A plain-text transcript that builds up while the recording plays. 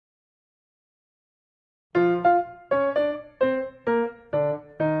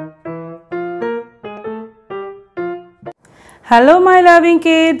Hello my loving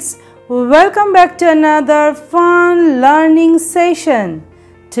kids, welcome back to another fun learning session.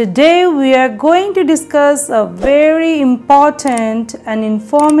 Today we are going to discuss a very important and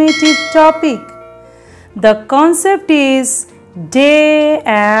informative topic. The concept is day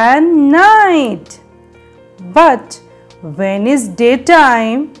and night. But when is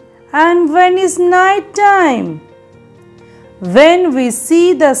daytime and when is night time? When we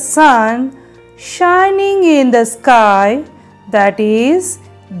see the sun shining in the sky, that is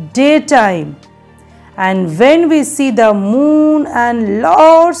daytime, and when we see the moon and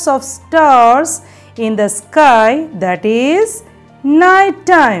lots of stars in the sky, that is night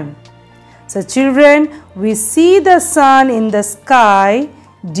time. So children, we see the sun in the sky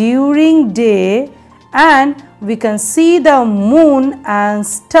during day and we can see the moon and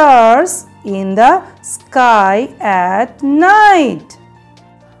stars in the sky at night.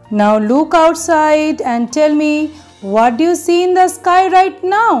 Now look outside and tell me, what do you see in the sky right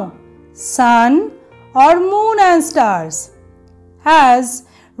now? Sun or moon and stars? As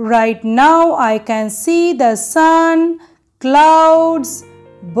right now I can see the sun, clouds,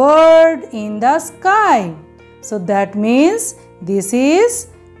 bird in the sky. So that means this is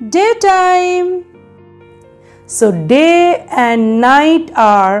daytime. So day and night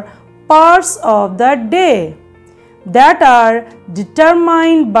are parts of the day that are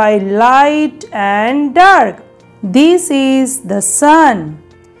determined by light and dark. This is the sun.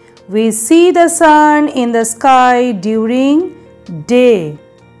 We see the sun in the sky during day.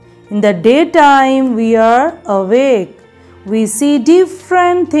 In the daytime we are awake. We see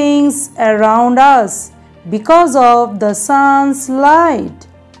different things around us because of the sun's light.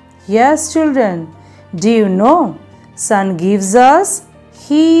 Yes children, do you know sun gives us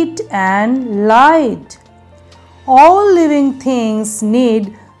heat and light. All living things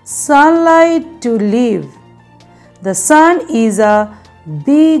need sunlight to live. The sun is a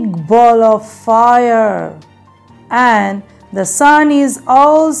big ball of fire, and the sun is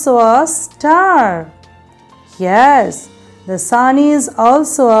also a star. Yes, the sun is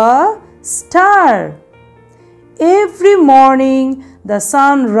also a star. Every morning the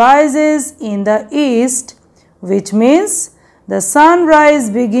sun rises in the east, which means the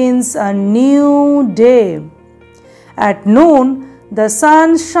sunrise begins a new day. At noon, the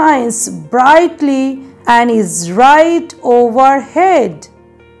sun shines brightly and is right overhead.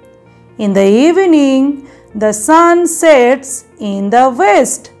 In the evening, the sun sets in the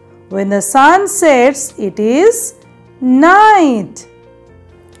west. When the sun sets, it is night.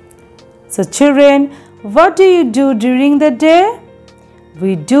 So children, what do you do during the day?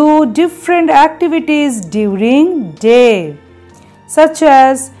 We do different activities during day, such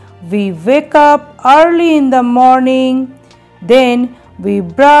as we wake up early in the morning, then we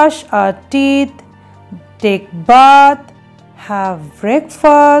brush our teeth, take bath, have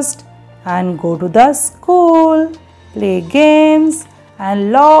breakfast and go to the school, play games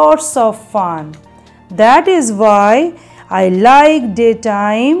and lots of fun. That is why I like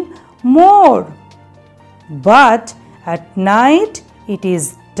daytime more. But at night it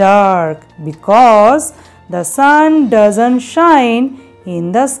is dark because the sun doesn't shine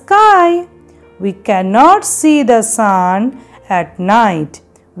in the sky. We cannot see the sun at night.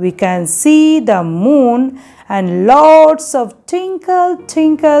 We can see the moon and lots of twinkle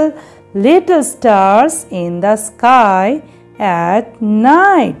twinkle little stars in the sky at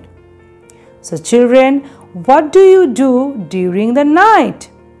night. So children, what do you do during the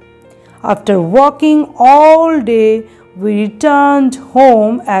night? After walking all day, we returned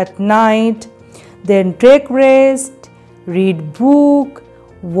home at night, then take rest, read book,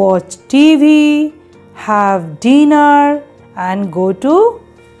 watch TV, have dinner and go to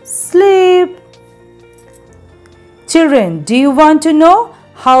sleep. Children, do you want to know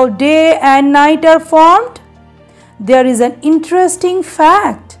how day and night are formed? There is an interesting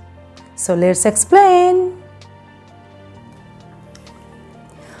fact. So let's explain.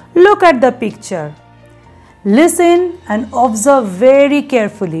 Look at the picture. Listen and observe very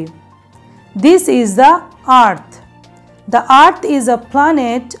carefully. This is the Earth. The Earth is a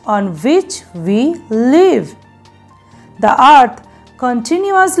planet on which we live. The Earth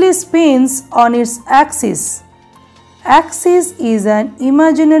continuously spins on its axis. Axis is an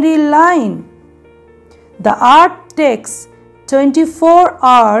imaginary line. The Earth takes 24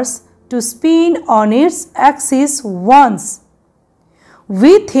 hours to spin on its axis once.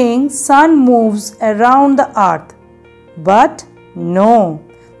 We think sun moves around the Earth, but no.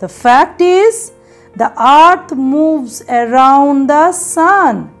 The fact is, the Earth moves around the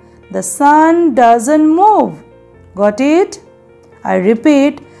sun. The sun doesn't move. Got it? I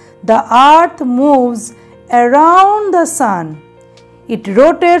repeat, the Earth moves around the sun. It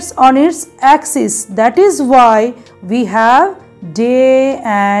rotates on its axis. That is why we have day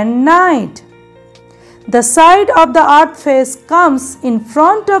and night. The side of the earth face comes in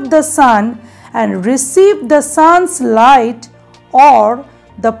front of the sun and receives the sun's light, or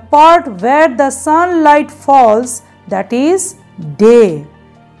the part where the sunlight falls, that is day.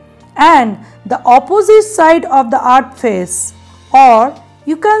 And the opposite side of the earth face, or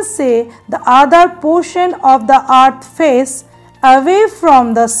you can say the other portion of the earth face away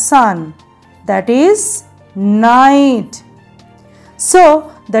from the sun, that is night.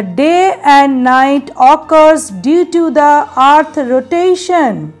 So the day and night occurs due to the earth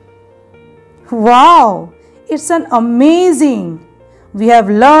rotation. Wow, it's an amazing. We have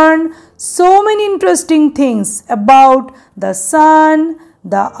learned so many interesting things about the sun,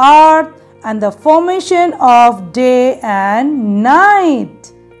 the earth, and the formation of day and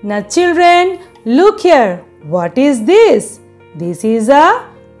night. Now children, look here. What is this? This is a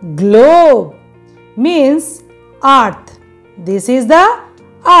globe. Means earth. This is the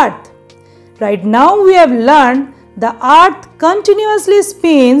earth. Right now we have learned the earth continuously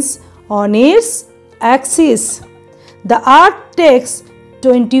spins on its axis. The earth takes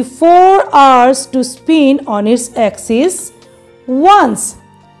 24 hours to spin on its axis once.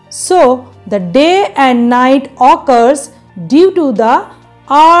 So the day and night occurs due to the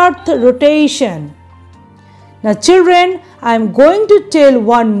earth rotation. Now children, I am going to tell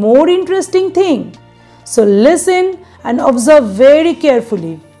one more interesting thing. So listen and observe very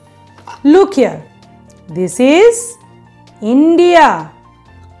carefully. Look here. This is India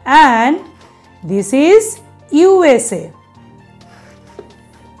and this is USA.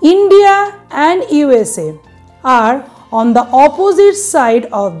 India and USA are on the opposite side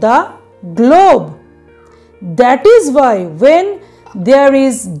of the globe. That is why when there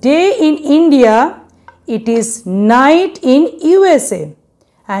is day in India, it is night in USA.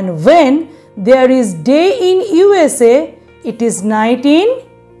 And when there is day in USA, it is night in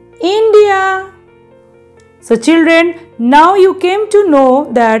India. So children, now you came to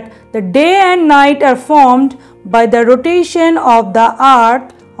know that the day and night are formed by the rotation of the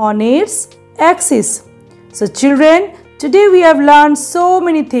earth on its axis. So children, today we have learned so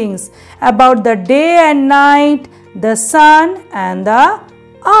many things about the day and night, the sun and the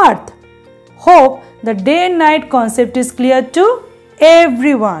earth. Hope the day and night concept is clear to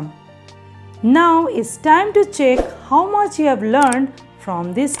everyone. Now it's time to check how much you have learned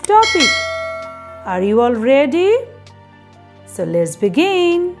from this topic. Are you all ready? So let's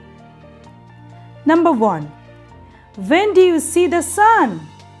begin. Number 1. When do you see the sun?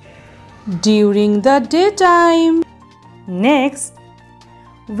 During the daytime. Next,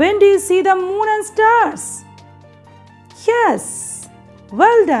 when do you see the moon and stars? Yes,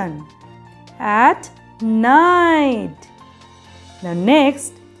 well done. At night. Now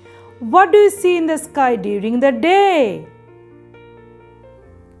next, what do you see in the sky during the day?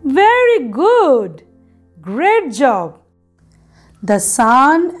 Very good. Great job. The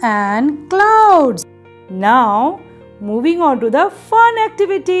sun and clouds. Now, moving on to the fun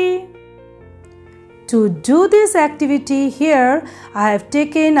activity. To do this activity, here I have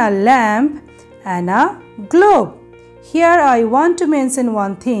taken a lamp and a globe. Here I want to mention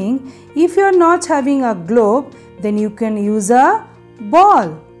one thing. If you are not having a globe, then you can use a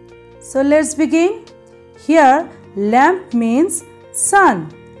ball. So let's begin. Here lamp means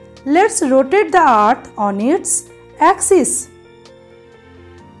sun. Let's rotate the earth on its axis.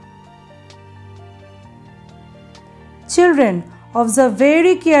 Children, observe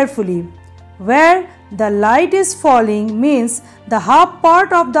very carefully. Where the light is falling means the half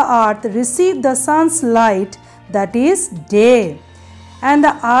part of the earth receives the sun's light, that is day. And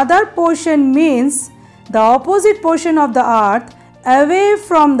the other portion means the opposite portion of the earth away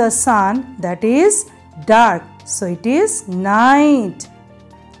from the sun, that is dark. So it is night.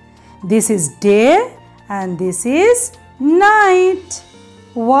 This is day and this is night.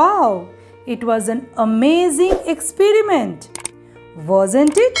 Wow! It was an amazing experiment,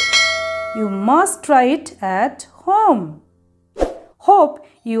 wasn't it? You must try it at home. Hope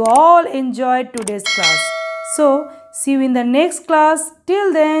you all enjoyed today's class. So, see you in the next class.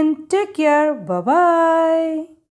 Till then, take care. Bye-bye.